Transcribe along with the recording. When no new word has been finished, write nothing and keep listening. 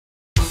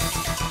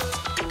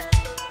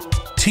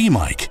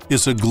TMEIC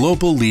is a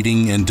global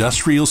leading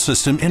industrial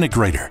system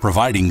integrator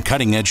providing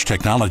cutting-edge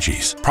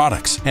technologies,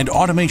 products, and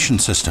automation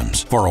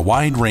systems for a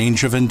wide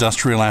range of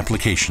industrial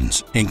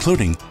applications,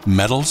 including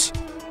metals,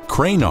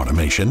 crane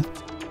automation,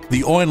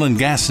 the oil and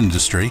gas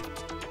industry,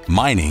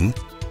 mining,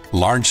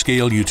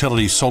 large-scale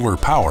utility solar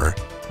power,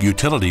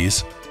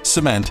 utilities,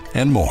 cement,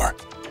 and more.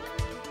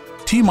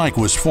 TMEIC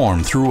was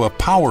formed through a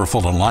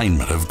powerful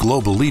alignment of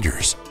global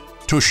leaders: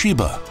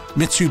 Toshiba,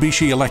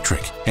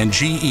 Mitsubishi-Electric, and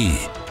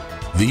GE.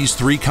 These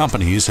three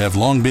companies have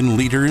long been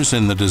leaders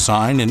in the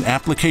design and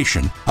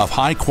application of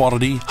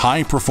high-quality,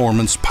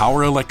 high-performance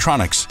power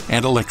electronics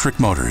and electric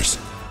motors.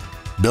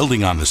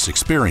 Building on this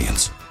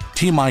experience,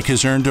 TMEIC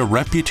has earned a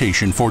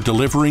reputation for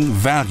delivering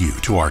value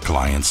to our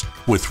clients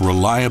with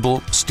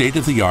reliable,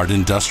 state-of-the-art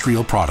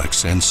industrial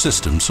products and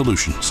system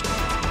solutions.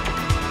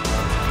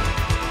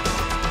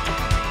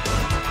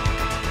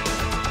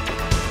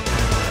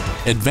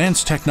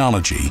 Advanced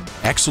technology,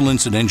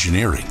 excellence in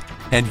engineering,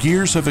 and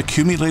years of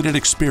accumulated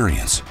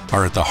experience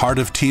are at the heart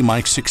of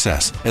TMEIC's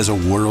success as a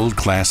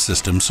world-class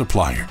system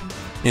supplier.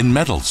 In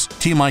metals,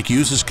 TMEIC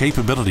uses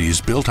capabilities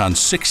built on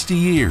 60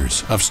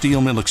 years of steel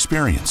mill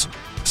experience,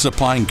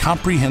 supplying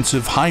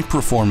comprehensive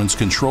high-performance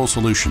control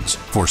solutions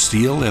for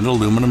steel and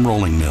aluminum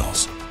rolling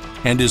mills,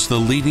 and is the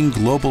leading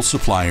global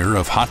supplier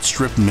of hot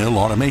strip mill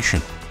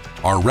automation.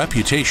 Our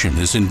reputation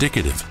is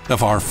indicative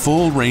of our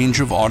full range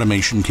of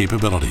automation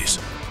capabilities,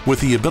 with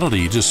the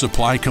ability to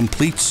supply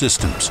complete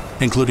systems,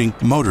 including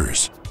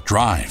motors,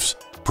 drives,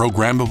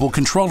 programmable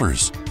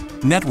controllers,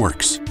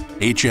 networks,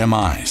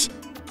 HMIs,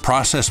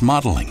 process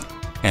modeling,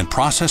 and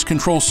process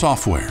control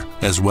software,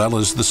 as well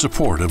as the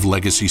support of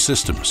legacy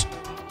systems.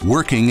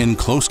 Working in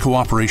close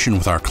cooperation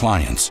with our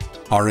clients,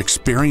 our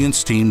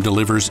experienced team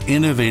delivers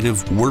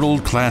innovative,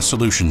 world-class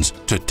solutions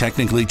to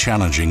technically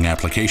challenging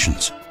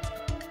applications.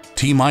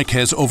 TMEIC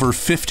has over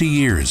 50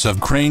 years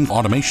of crane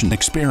automation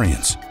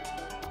experience.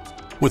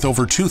 With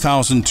over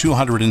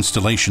 2,200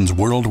 installations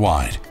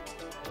worldwide,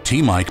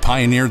 TMEIC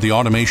pioneered the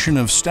automation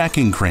of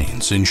stacking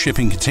cranes in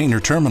shipping container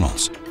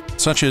terminals,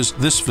 such as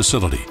this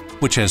facility,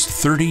 which has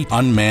 30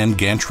 unmanned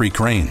gantry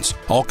cranes,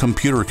 all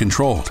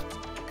computer-controlled.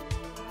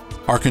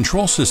 Our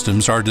control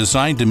systems are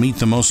designed to meet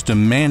the most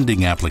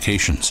demanding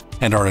applications,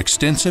 and our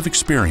extensive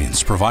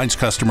experience provides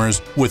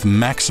customers with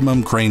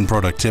maximum crane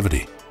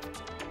productivity.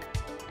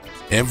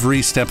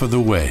 Every step of the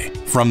way,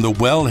 from the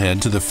wellhead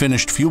to the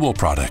finished fuel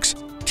products,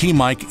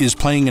 TMEIC is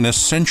playing an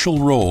essential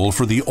role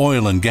for the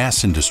oil and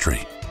gas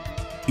industry.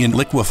 In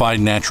liquefied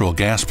natural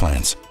gas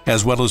plants,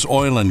 as well as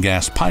oil and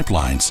gas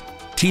pipelines,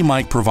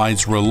 TMEIC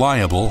provides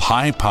reliable,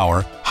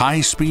 high-power,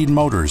 high-speed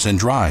motors and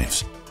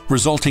drives,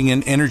 resulting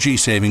in energy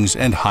savings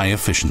and high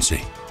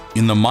efficiency.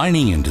 In the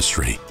mining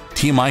industry,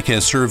 TMEIC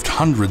has served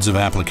hundreds of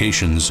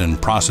applications in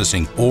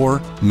processing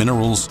ore,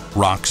 minerals,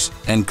 rocks,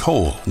 and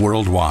coal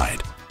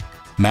worldwide.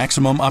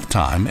 Maximum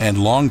uptime and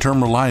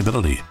long-term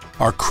reliability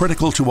are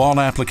critical to all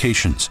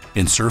applications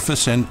in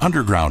surface and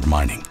underground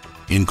mining,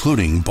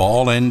 including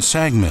ball and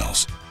sag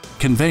mills,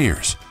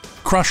 conveyors,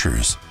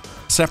 crushers,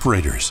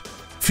 separators,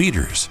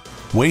 feeders,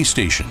 weigh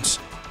stations,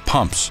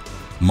 pumps,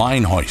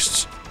 mine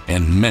hoists,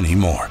 and many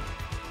more.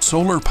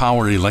 Solar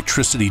power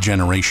electricity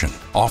generation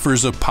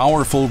offers a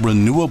powerful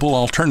renewable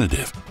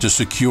alternative to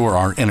secure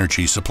our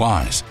energy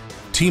supplies.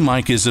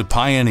 TMEIC is a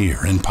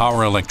pioneer in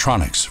power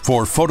electronics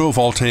for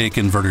photovoltaic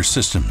inverter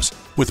systems,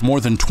 with more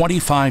than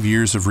 25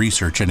 years of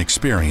research and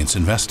experience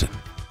invested.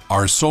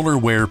 Our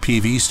SolarWare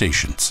PV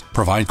stations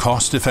provide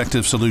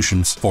cost-effective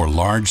solutions for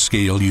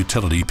large-scale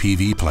utility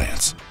PV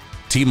plants.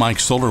 TMEIC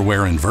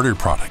SolarWare inverter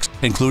products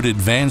include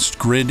advanced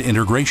grid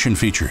integration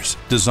features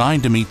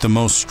designed to meet the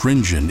most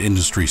stringent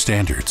industry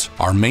standards.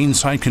 Our main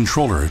site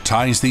controller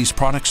ties these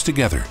products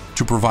together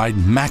to provide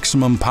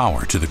maximum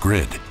power to the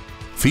grid.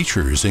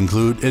 Features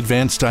include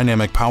advanced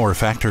dynamic power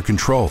factor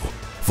control,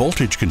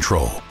 voltage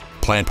control,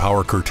 plant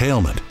power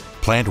curtailment,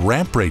 plant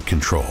ramp rate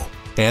control,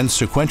 and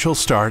sequential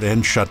start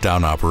and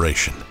shutdown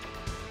operation.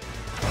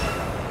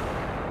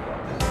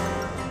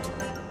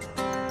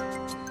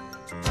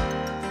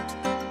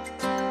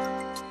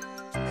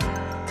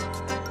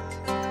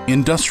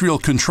 Industrial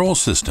control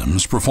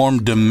systems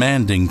perform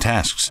demanding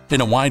tasks in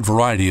a wide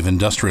variety of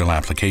industrial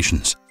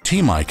applications.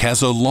 TMEIC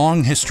has a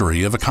long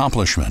history of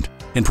accomplishment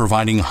in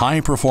providing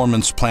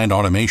high-performance plant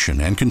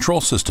automation and control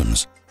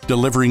systems,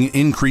 delivering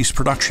increased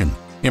production,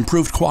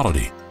 improved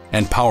quality,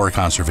 and power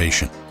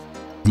conservation.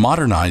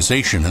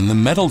 Modernization in the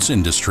metals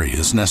industry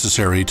is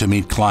necessary to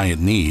meet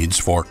client needs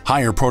for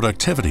higher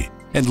productivity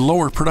and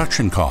lower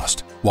production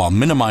cost, while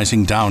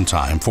minimizing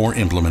downtime for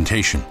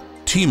implementation.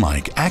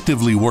 TMEIC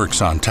actively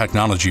works on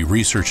technology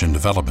research and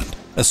development,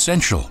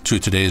 essential to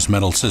today's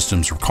metal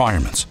systems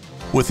requirements,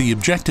 with the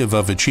objective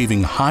of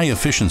achieving high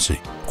efficiency,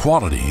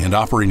 quality, and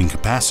operating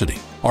capacity.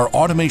 Our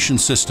automation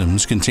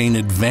systems contain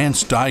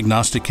advanced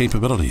diagnostic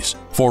capabilities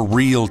for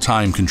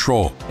real-time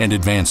control and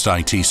advanced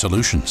IT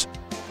solutions.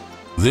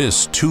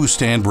 This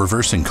two-stand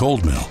reversing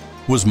cold mill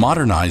was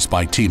modernized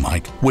by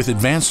TMEIC with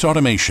advanced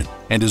automation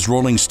and is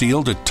rolling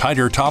steel to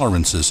tighter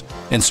tolerances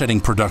and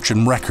setting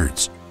production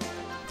records.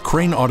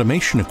 crane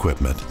automation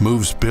equipment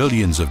moves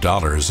billions of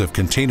dollars of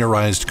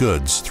containerized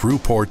goods through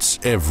ports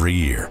every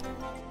year.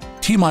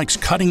 TMEIC's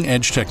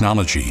cutting-edge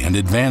technology and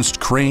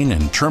advanced crane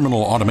and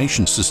terminal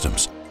automation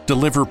systems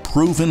deliver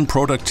proven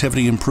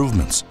productivity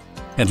improvements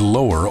and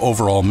lower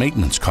overall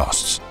maintenance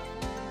costs.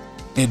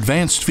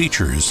 Advanced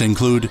features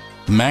include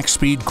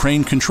Max-Speed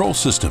Crane Control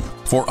System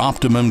for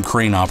optimum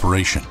crane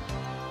operation,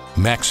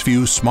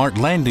 MaxView Smart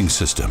Landing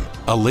System,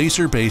 a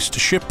laser-based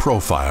ship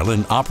profile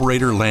and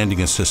operator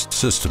landing assist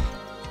system,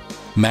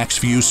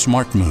 MaxView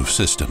Smart Move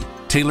System,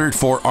 tailored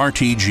for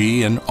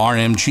RTG and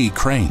RMG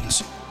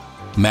cranes,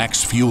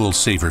 Max Fuel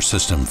Saver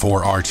System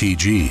for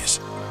RTGs,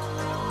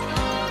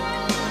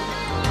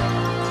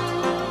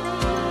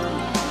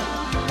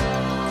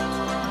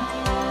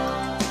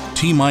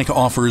 TMEIC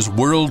offers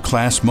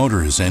world-class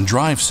motors and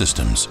drive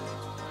systems.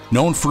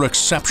 Known for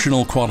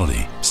exceptional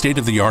quality,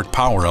 state-of-the-art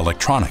power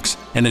electronics,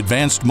 and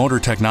advanced motor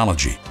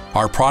technology,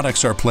 our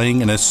products are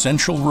playing an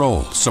essential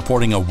role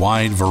supporting a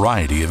wide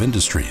variety of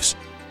industries.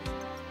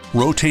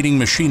 Rotating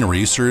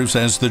machinery serves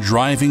as the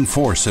driving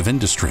force of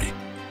industry.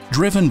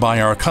 Driven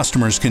by our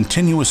customers'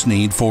 continuous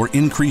need for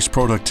increased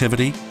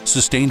productivity,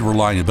 sustained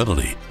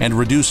reliability, and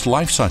reduced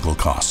lifecycle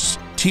costs,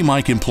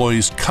 TMEIC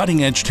employs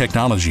cutting-edge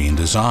technology and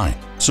design,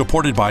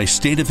 supported by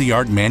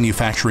state-of-the-art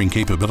manufacturing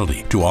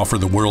capability to offer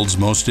the world's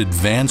most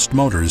advanced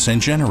motors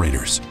and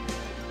generators.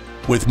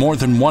 With more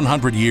than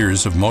 100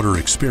 years of motor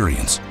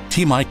experience,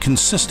 TMEIC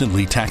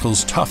consistently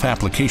tackles tough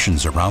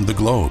applications around the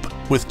globe,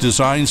 with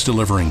designs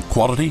delivering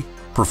quality,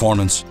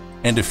 performance,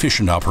 and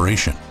efficient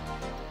operation.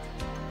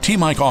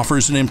 TMEIC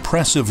offers an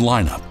impressive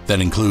lineup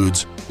that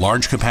includes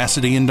large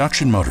capacity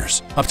induction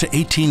motors up to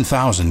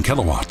 18,000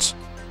 kilowatts,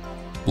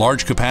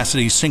 large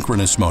capacity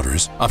synchronous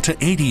motors up to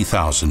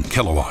 80,000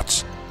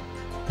 kilowatts,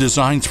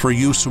 designs for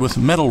use with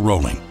metal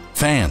rolling,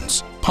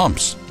 fans,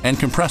 pumps, and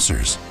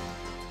compressors,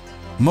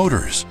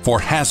 motors for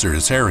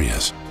hazardous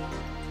areas,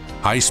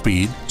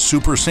 high-speed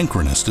super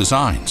synchronous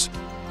designs,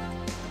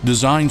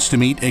 designs to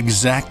meet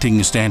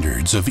exacting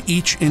standards of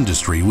each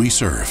industry we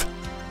serve.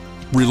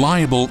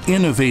 Reliable,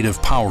 innovative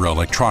power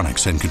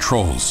electronics and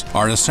controls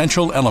are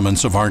essential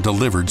elements of our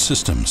delivered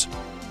systems.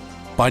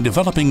 By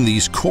developing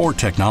these core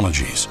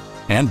technologies,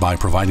 and by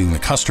providing the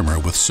customer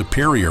with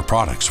superior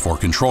products for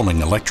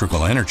controlling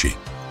electrical energy,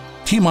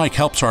 TMEIC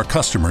helps our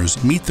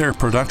customers meet their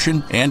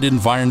production and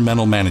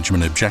environmental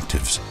management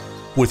objectives.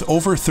 With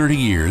over 30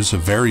 years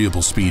of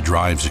variable speed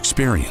drives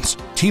experience,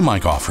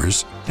 TMEIC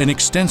offers an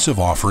extensive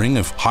offering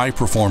of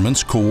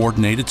high-performance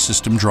coordinated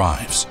system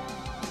drives,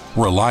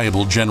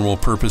 reliable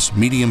general-purpose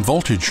medium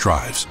voltage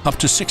drives up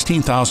to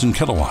 16,000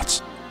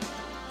 kilowatts,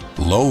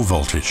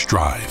 low-voltage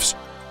drives,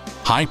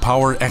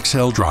 high-power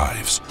XL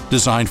drives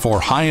designed for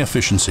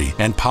high-efficiency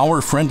and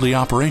power-friendly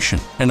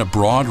operation and a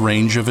broad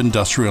range of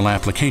industrial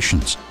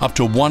applications up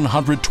to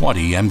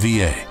 120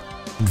 MVA,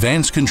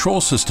 advanced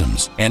control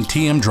systems, and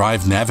TM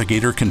Drive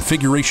Navigator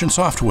configuration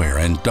software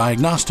and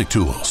diagnostic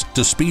tools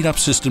to speed up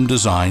system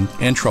design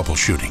and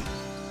troubleshooting.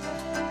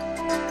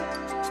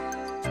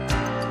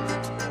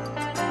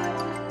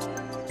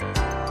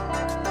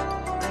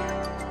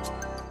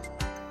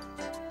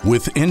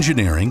 With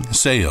engineering,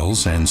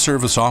 sales, and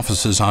service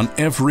offices on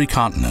every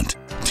continent,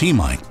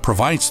 TMEIC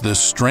provides the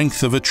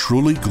strength of a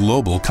truly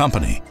global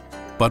company,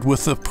 but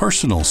with the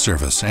personal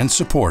service and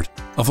support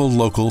of a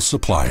local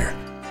supplier.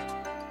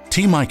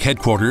 TMEIC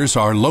headquarters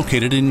are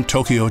located in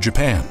Tokyo,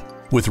 Japan,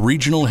 with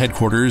regional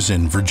headquarters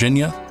in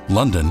Virginia,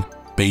 London,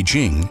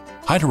 Beijing,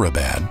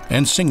 Hyderabad,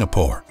 and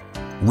Singapore.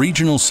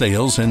 Regional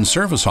sales and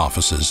service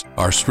offices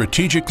are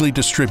strategically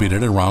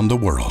distributed around the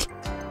world.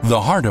 The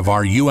heart of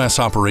our U.S.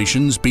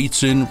 operations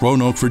beats in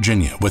Roanoke,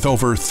 Virginia, with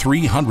over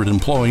 300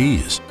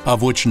 employees,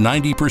 of which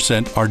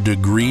 90% are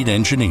degreed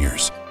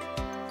engineers.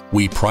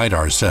 We pride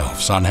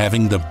ourselves on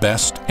having the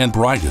best and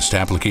brightest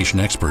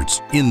application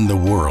experts in the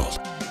world.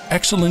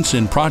 Excellence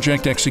in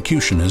project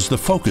execution is the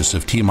focus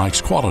of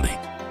TMEIC's quality.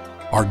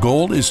 Our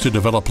goal is to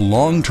develop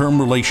long-term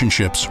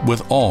relationships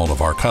with all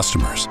of our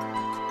customers.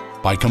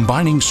 By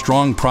combining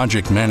strong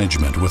project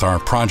management with our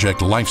project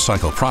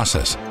lifecycle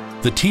process,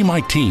 the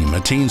TMEIC team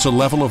attains a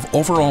level of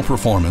overall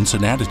performance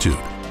and attitude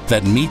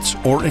that meets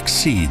or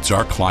exceeds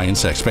our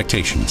clients'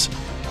 expectations.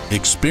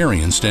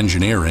 Experienced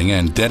engineering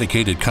and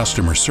dedicated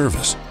customer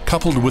service,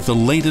 coupled with the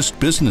latest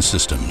business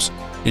systems,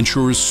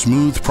 ensures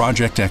smooth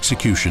project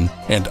execution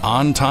and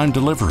on-time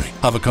delivery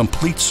of a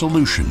complete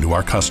solution to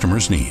our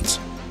customers' needs.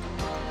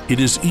 It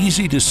is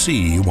easy to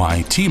see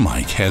why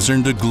TMEIC has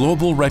earned a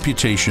global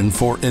reputation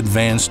for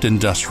advanced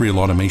industrial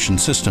automation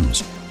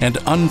systems and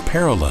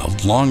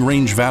unparalleled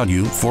long-range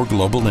value for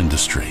global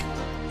industry.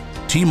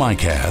 TMEIC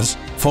has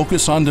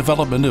focus on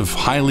development of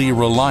highly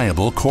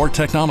reliable core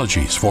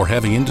technologies for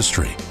heavy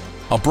industry,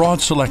 a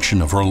broad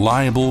selection of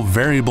reliable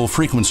variable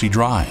frequency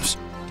drives,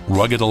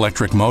 rugged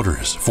electric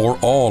motors for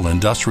all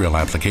industrial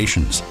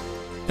applications,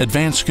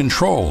 advanced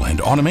control and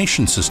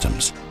automation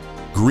systems,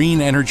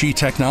 green energy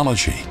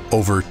technology,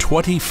 over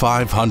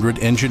 2,500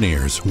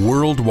 engineers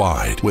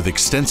worldwide with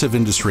extensive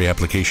industry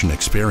application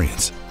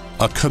experience,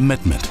 a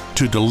commitment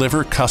to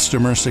deliver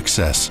customer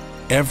success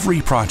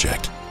every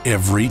project,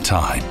 every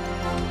time.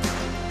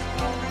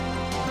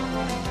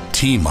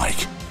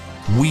 TMEIC.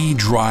 We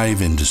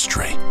drive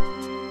industry.